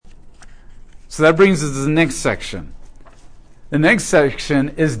So that brings us to the next section. The next section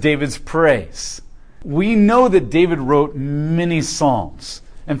is David's praise. We know that David wrote many psalms.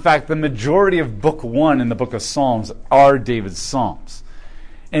 In fact, the majority of book 1 in the book of Psalms are David's psalms.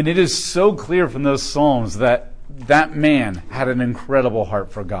 And it is so clear from those psalms that that man had an incredible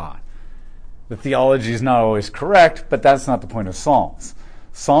heart for God. The theology is not always correct, but that's not the point of Psalms.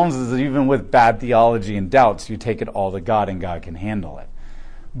 Psalms is even with bad theology and doubts, you take it all to God and God can handle it.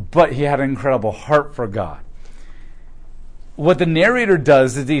 But he had an incredible heart for God. What the narrator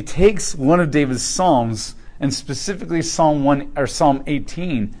does is he takes one of David's psalms, and specifically Psalm 1 or Psalm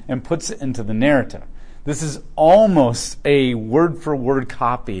 18, and puts it into the narrative. This is almost a word-for-word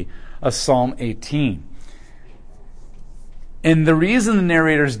copy of Psalm 18. And the reason the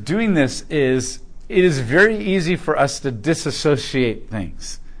narrator is doing this is it is very easy for us to disassociate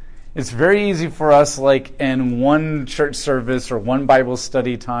things. It's very easy for us, like in one church service or one Bible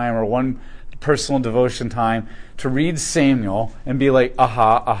study time or one personal devotion time, to read Samuel and be like,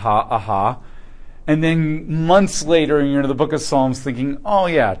 aha, aha, aha. And then months later, you're in the book of Psalms thinking, oh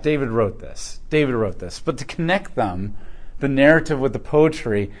yeah, David wrote this. David wrote this. But to connect them, the narrative with the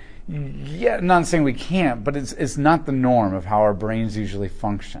poetry, yeah, not saying we can't, but it's not the norm of how our brains usually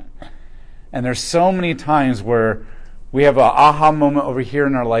function. And there's so many times where we have an aha moment over here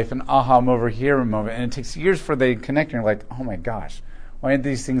in our life, an aha moment over here moment, and it takes years for they connect, and you're like, oh my gosh, why did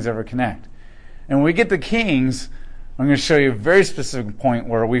these things ever connect? And when we get to Kings, I'm going to show you a very specific point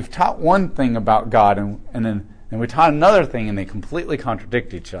where we've taught one thing about God, and then we taught another thing, and they completely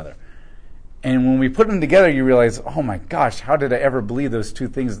contradict each other. And when we put them together, you realize, oh my gosh, how did I ever believe those two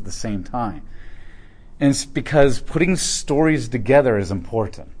things at the same time? And it's because putting stories together is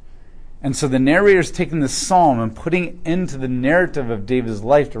important. And so the narrator is taking the psalm and putting it into the narrative of David's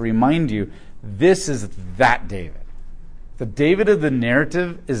life to remind you, this is that David. The David of the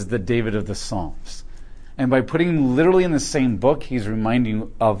narrative is the David of the Psalms. And by putting him literally in the same book, he's reminding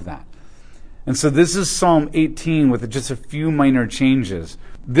you of that. And so this is Psalm 18 with just a few minor changes.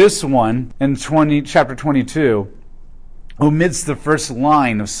 This one, in chapter 22, omits the first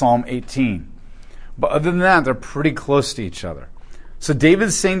line of Psalm 18. But other than that, they're pretty close to each other. So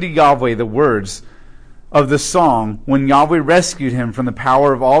David sang to Yahweh the words of the song when Yahweh rescued him from the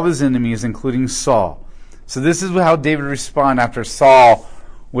power of all of his enemies, including Saul. So this is how David responded after Saul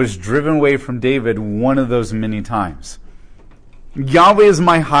was driven away from David one of those many times. Yahweh is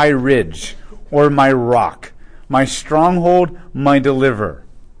my high ridge, or my rock, my stronghold, my deliverer.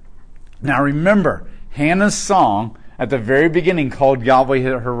 Now remember, Hannah's song at the very beginning called Yahweh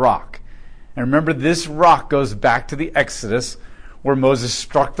her rock. And remember, this rock goes back to the Exodus, where Moses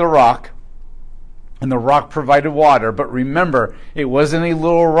struck the rock, and the rock provided water. But remember, it wasn't a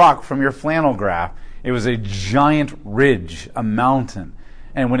little rock from your flannel graph. It was a giant ridge, a mountain.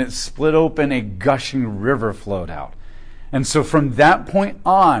 And when it split open, a gushing river flowed out. And so from that point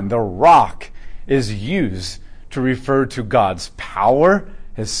on, the rock is used to refer to God's power,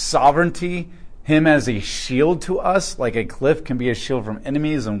 his sovereignty, him as a shield to us, like a cliff can be a shield from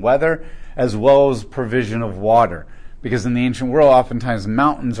enemies and weather, as well as provision of water. Because in the ancient world, oftentimes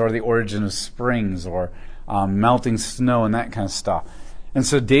mountains are the origin of springs or melting snow and that kind of stuff. And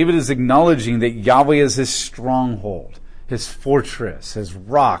so David is acknowledging that Yahweh is his stronghold, his fortress, his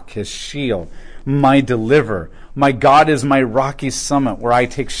rock, his shield, my deliverer. My God is my rocky summit where I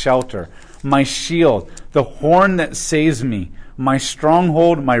take shelter, my shield, the horn that saves me, my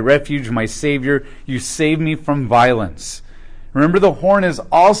stronghold, my refuge, my Savior. You save me from violence. Remember, the horn is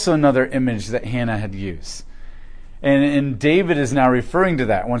also another image that Hannah had used. And David is now referring to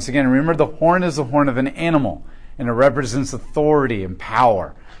that. Once again, remember, the horn is the horn of an animal, and it represents authority and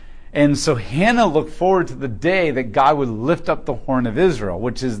power. And so Hannah looked forward to the day that God would lift up the horn of Israel,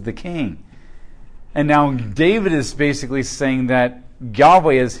 which is the king. And now David is basically saying that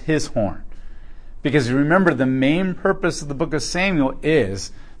Yahweh is his horn. Because remember, the main purpose of the book of Samuel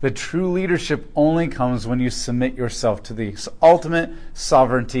is that true leadership only comes when you submit yourself to the ultimate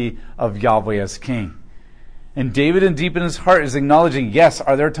sovereignty of Yahweh as king. And David, in deep in his heart, is acknowledging, yes,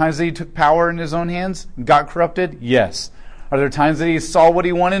 are there times that he took power in his own hands and got corrupted? Yes. Are there times that he saw what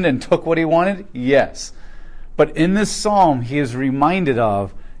he wanted and took what he wanted? Yes. But in this psalm, he is reminded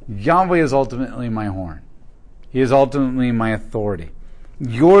of, Yahweh is ultimately my horn. He is ultimately my authority.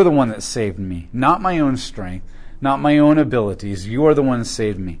 You're the one that saved me, not my own strength, not my own abilities. You are the one that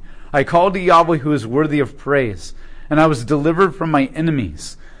saved me. I called to Yahweh who is worthy of praise, and I was delivered from my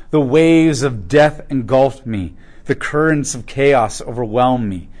enemies. The waves of death engulfed me. The currents of chaos overwhelmed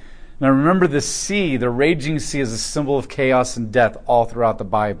me. Now remember, the sea, the raging sea, is a symbol of chaos and death all throughout the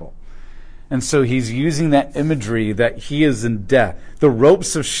Bible. And so he's using that imagery that he is in death. The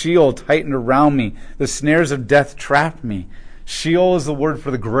ropes of Sheol tightened around me. The snares of death trapped me. Sheol is the word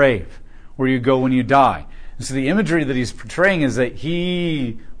for the grave, where you go when you die. And so the imagery that he's portraying is that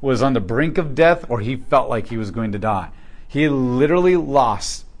he was on the brink of death, or he felt like he was going to die. He literally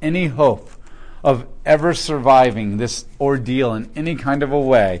lost any hope of ever surviving this ordeal in any kind of a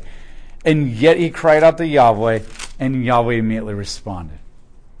way. And yet he cried out to Yahweh, and Yahweh immediately responded.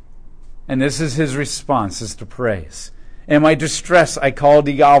 And this is his response, is to praise. In my distress, I called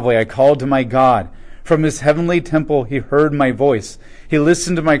to Yahweh. I called to my God. From his heavenly temple, he heard my voice. He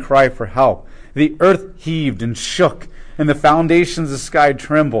listened to my cry for help. The earth heaved and shook, and the foundations of the sky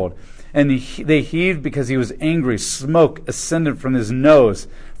trembled. And they heaved because he was angry. Smoke ascended from his nose.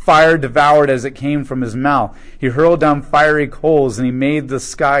 Fire devoured as it came from his mouth. He hurled down fiery coals, and he made the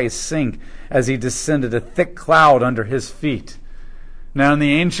sky sink as he descended, a thick cloud under his feet. Now, in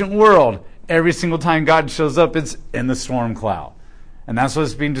the ancient world, every single time God shows up, it's in the storm cloud. And that's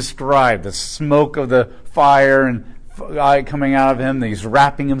what's being described, the smoke of the fire and coming out of him. He's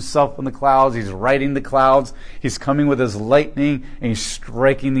wrapping himself in the clouds. He's riding the clouds. He's coming with his lightning, and he's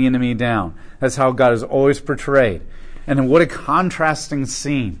striking the enemy down. That's how God is always portrayed. And what a contrasting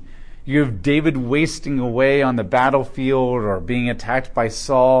scene. You have David wasting away on the battlefield or being attacked by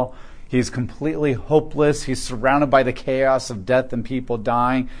Saul. He's completely hopeless. He's surrounded by the chaos of death and people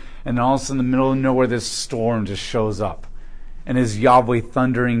dying. And all of a sudden, in the middle of nowhere, this storm just shows up. And is Yahweh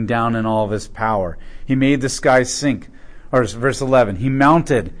thundering down in all of his power. He made the sky sink. Or verse 11, he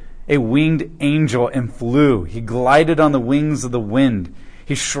mounted a winged angel and flew. He glided on the wings of the wind.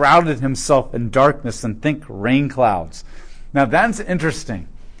 He shrouded himself in darkness and thick rain clouds. Now that's interesting,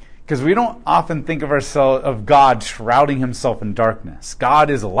 because we don't often think of God shrouding himself in darkness. God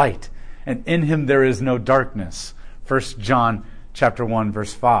is light, and in him there is no darkness. 1 John chapter 1,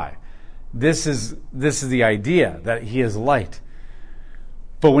 verse 5. This is the idea, that he is light.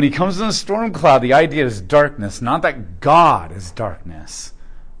 But when he comes in a storm cloud, the idea is darkness. Not that God is darkness,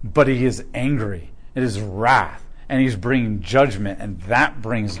 but he is angry. It is wrath. And he's bringing judgment, and that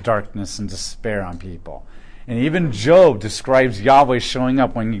brings darkness and despair on people. And even Job describes Yahweh showing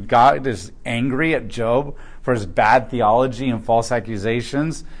up when God is angry at Job for his bad theology and false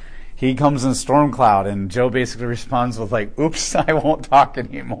accusations. He comes in a storm cloud, and Job basically responds with like, oops, I won't talk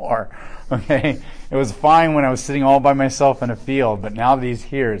anymore. Okay? It was fine when I was sitting all by myself in a field, but now that he's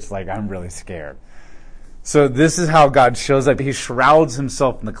here, it's like I'm really scared. So this is how God shows up. He shrouds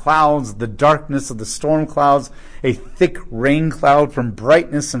himself in the clouds, the darkness of the storm clouds, a thick rain cloud. From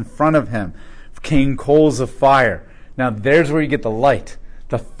brightness in front of him came coals of fire. Now there's where you get the light,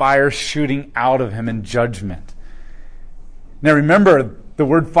 the fire shooting out of him in judgment. Now remember, the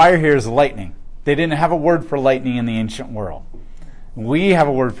word fire here is lightning. They didn't have a word for lightning in the ancient world. We have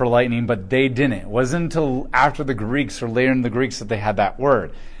a word for lightning, but they didn't. It wasn't until after the Greeks, or later in the Greeks, that they had that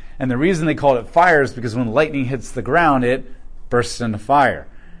word. And the reason they called it fire is because when lightning hits the ground, it bursts into fire.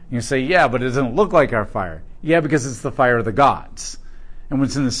 And you say, yeah, but it doesn't look like our fire. Yeah, because it's the fire of the gods. And when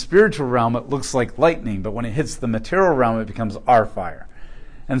it's in the spiritual realm, it looks like lightning. But when it hits the material realm, it becomes our fire.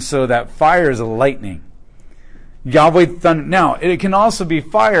 And so that fire is a lightning. Yahweh thunder. Now, it can also be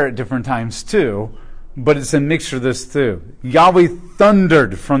fire at different times too, but it's a mixture of this too. Yahweh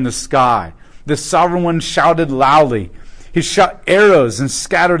thundered from the sky. The sovereign one shouted loudly. He shot arrows and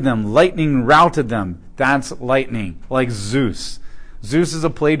scattered them. Lightning routed them. That's lightning, like Zeus. Zeus is a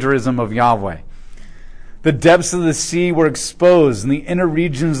plagiarism of Yahweh. The depths of the sea were exposed, and the inner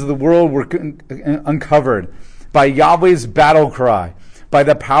regions of the world were uncovered by Yahweh's battle cry, by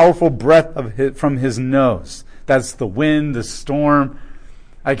the powerful breath from his nose. That's the wind, the storm.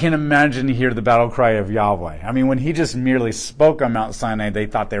 I can't imagine to hear the battle cry of Yahweh. I mean, when he just merely spoke on Mount Sinai, they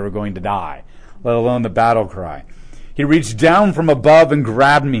thought they were going to die, let alone the battle cry. He reached down from above and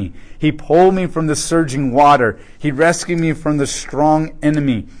grabbed me. He pulled me from the surging water. He rescued me from the strong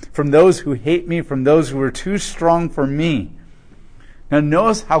enemy, from those who hate me, from those who are too strong for me. Now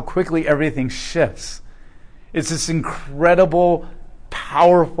notice how quickly everything shifts. It's this incredible,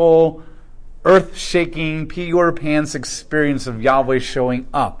 powerful, earth-shaking, Pete Your Pants experience of Yahweh showing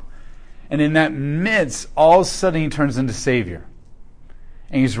up. And in that midst, all of a sudden he turns into Savior.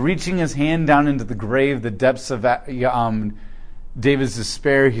 And he's reaching his hand down into the grave, the depths of David's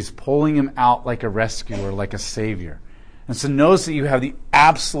despair. He's pulling him out like a rescuer, like a Savior. And so notice that you have the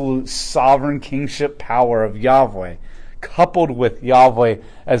absolute sovereign kingship power of Yahweh, coupled with Yahweh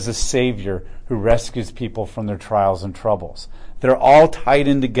as a Savior who rescues people from their trials and troubles. They're all tied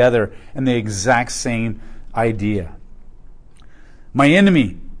in together in the exact same idea. My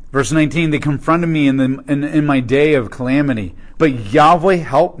enemy, verse 19, they confronted me in my day of calamity, but Yahweh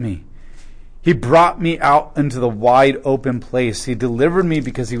helped me. He brought me out into the wide open place. He delivered me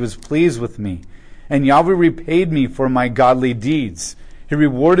because he was pleased with me. And Yahweh repaid me for my godly deeds. He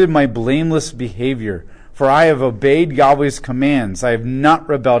rewarded my blameless behavior. For I have obeyed Yahweh's commands. I have not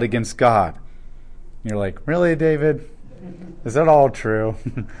rebelled against God. You're like, really, David? Is that all true?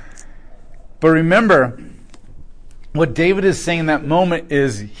 But remember, what David is saying in that moment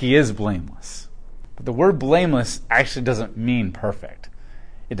is he is blameless. But the word blameless actually doesn't mean perfect.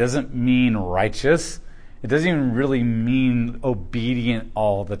 It doesn't mean righteous. It doesn't even really mean obedient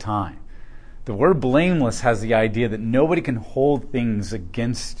all the time. The word blameless has the idea that nobody can hold things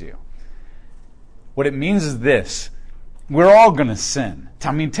against you. What it means is this. We're all going to sin.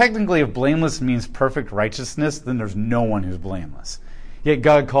 I mean, technically, if blameless means perfect righteousness, then there's no one who's blameless. Yet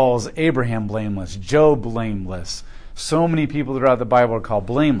God calls Abraham blameless, Job blameless. So many people throughout the Bible are called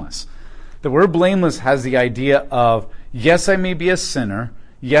blameless. The word blameless has the idea of, yes, I may be a sinner.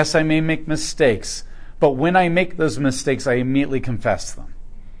 Yes, I may make mistakes. But when I make those mistakes, I immediately confess them.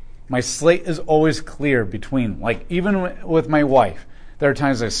 My slate is always clear between, like even with my wife. There are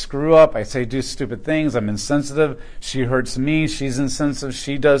times I screw up, I do stupid things, I'm insensitive, she hurts me, she's insensitive,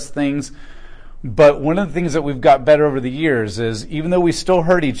 she does things. But one of the things that we've got better over the years is, even though we still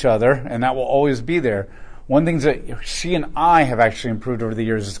hurt each other, and that will always be there, one thing that she and I have actually improved over the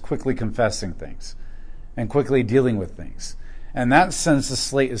years is quickly confessing things and quickly dealing with things. In that sense, the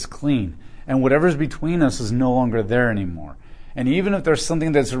slate is clean, and whatever's between us is no longer there anymore. And even if there's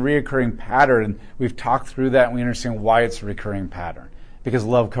something that's a reoccurring pattern, we've talked through that and we understand why it's a recurring pattern. Because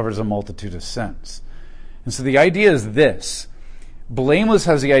love covers a multitude of sins. And so the idea is this. Blameless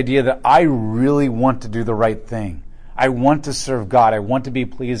has the idea that I really want to do the right thing. I want to serve God. I want to be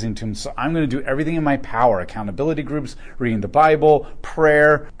pleasing to Him. So I'm going to do everything in my power. Accountability groups, reading the Bible,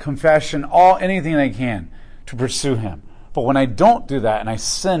 prayer, confession, anything I can to pursue Him. But when I don't do that and I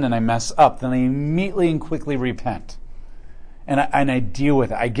sin and I mess up, then I immediately and quickly repent. And I deal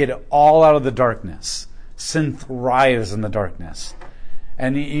with it. I get it all out of the darkness. Sin thrives in the darkness.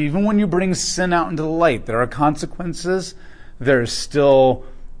 And even when you bring sin out into the light, there are consequences. There's still,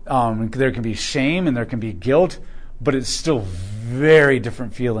 there can be shame and there can be guilt, but it's still very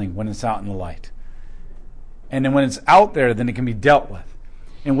different feeling when it's out in the light. And then when it's out there, then it can be dealt with.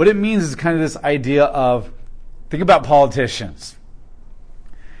 And what it means is kind of this idea of, think about politicians.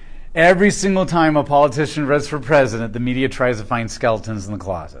 Every single time a politician runs for president, the media tries to find skeletons in the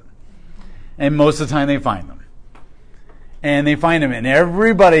closet. And most of the time they find them. And they find him, and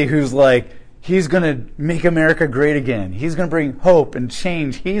everybody who's like, he's going to make America great again. He's going to bring hope and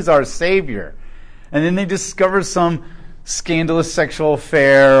change. He's our savior. And then they discover some scandalous sexual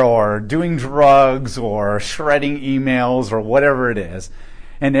affair or doing drugs or shredding emails or whatever it is.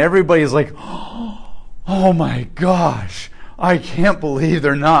 And everybody's like, oh my gosh, I can't believe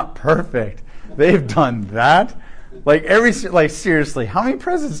they're not perfect. They've done that. Like seriously, how many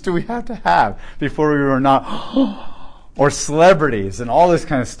presidents do we have to have before we were not... or celebrities and all this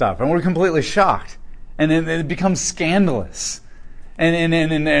kind of stuff. And we're completely shocked. And then it becomes scandalous. And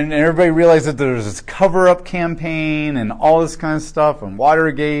everybody realizes that there's this cover-up campaign and all this kind of stuff and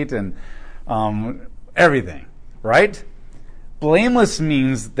Watergate and everything. Right? Blameless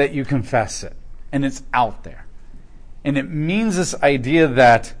means that you confess it. And it's out there. And it means this idea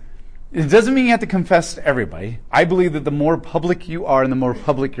that it doesn't mean you have to confess to everybody. I believe that the more public you are and the more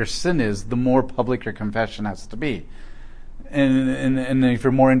public your sin is, the more public your confession has to be. And if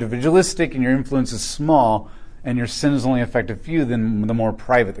you're more individualistic and your influence is small and your sin is only affected few, then the more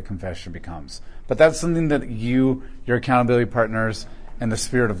private the confession becomes. But that's something that you, your accountability partners, and the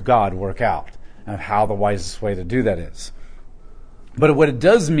Spirit of God work out, and how the wisest way to do that is. But what it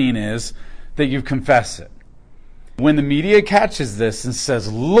does mean is that you confess it. When the media catches this and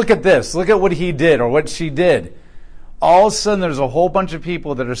says, look at this, look at what he did or what she did, all of a sudden there's a whole bunch of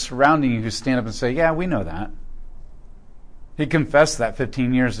people that are surrounding you who stand up and say, yeah, we know that. He confessed that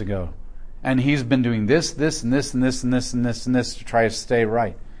 15 years ago. And he's been doing this, and this, and this, and this, and this, and this to try to stay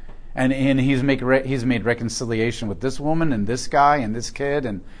right. And he's made reconciliation with this woman and this guy and this kid.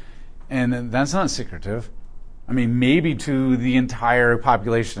 And that's not secretive. I mean, maybe to the entire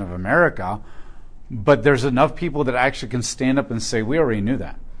population of America, but there's enough people that actually can stand up and say, we already knew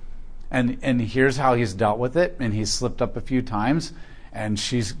that. And here's how he's dealt with it. And he's slipped up a few times.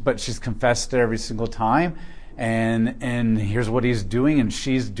 But she's confessed it every single time. And here's what he's doing and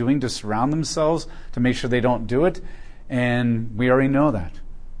she's doing to surround themselves to make sure they don't do it. And we already know that.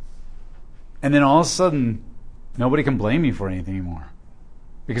 And then all of a sudden, nobody can blame you for anything anymore.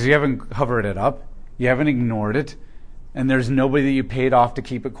 Because you haven't covered it up. You haven't ignored it. And there's nobody that you paid off to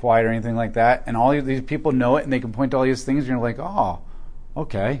keep it quiet or anything like that. And all of these people know it and they can point to all these things and you're like, oh,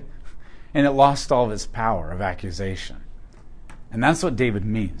 okay. and it lost all of its power of accusation. And that's what David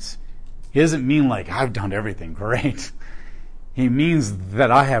means. He doesn't mean like, I've done everything great. He means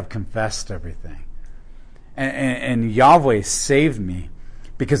that I have confessed everything. And Yahweh saved me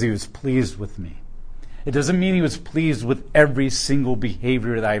because he was pleased with me. It doesn't mean he was pleased with every single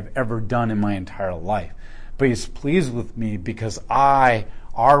behavior that I've ever done in my entire life. But he's pleased with me because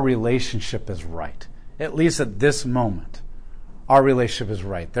our relationship is right. At least at this moment, our relationship is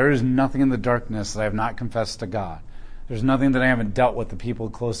right. There is nothing in the darkness that I have not confessed to God. There's nothing that I haven't dealt with the people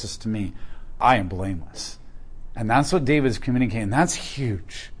closest to me. I am blameless. And that's what David's communicating. That's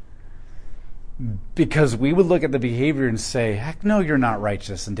huge. Because we would look at the behavior and say, heck no, you're not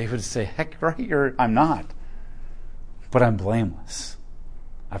righteous. And David would say, heck right, I'm not. But I'm blameless.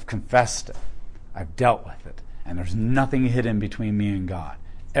 I've confessed it. I've dealt with it. And there's nothing hidden between me and God.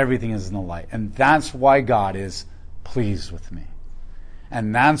 Everything is in the light. And that's why God is pleased with me.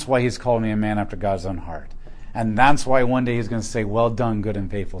 And that's why he's called me a man after God's own heart. And that's why one day he's going to say, well done, good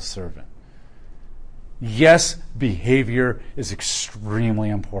and faithful servant. Yes, behavior is extremely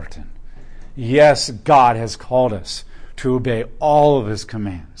important. Yes, God has called us to obey all of his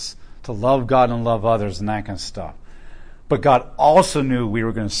commands, to love God and love others and that kind of stuff. But God also knew we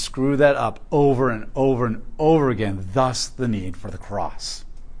were going to screw that up over and over and over again, thus the need for the cross.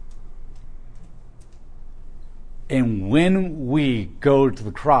 And when we go to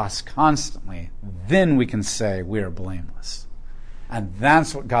the cross constantly, then we can say we are blameless. And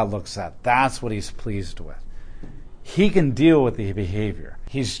that's what God looks at. That's what he's pleased with. He can deal with the behavior.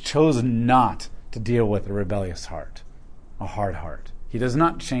 He's chosen not to deal with a rebellious heart, a hard heart. He does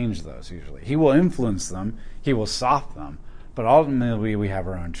not change those usually. He will influence them. He will soften them. But ultimately, we have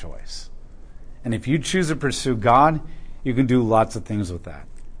our own choice. And if you choose to pursue God, you can do lots of things with that.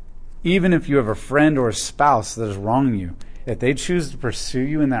 Even if you have a friend or a spouse that is wronging you, if they choose to pursue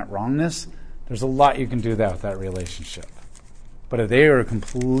you in that wrongness, there's a lot you can do with that relationship. But if they are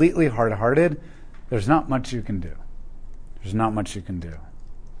completely hard-hearted, there's not much you can do. There's not much you can do.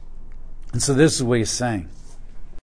 And so this is what he's saying.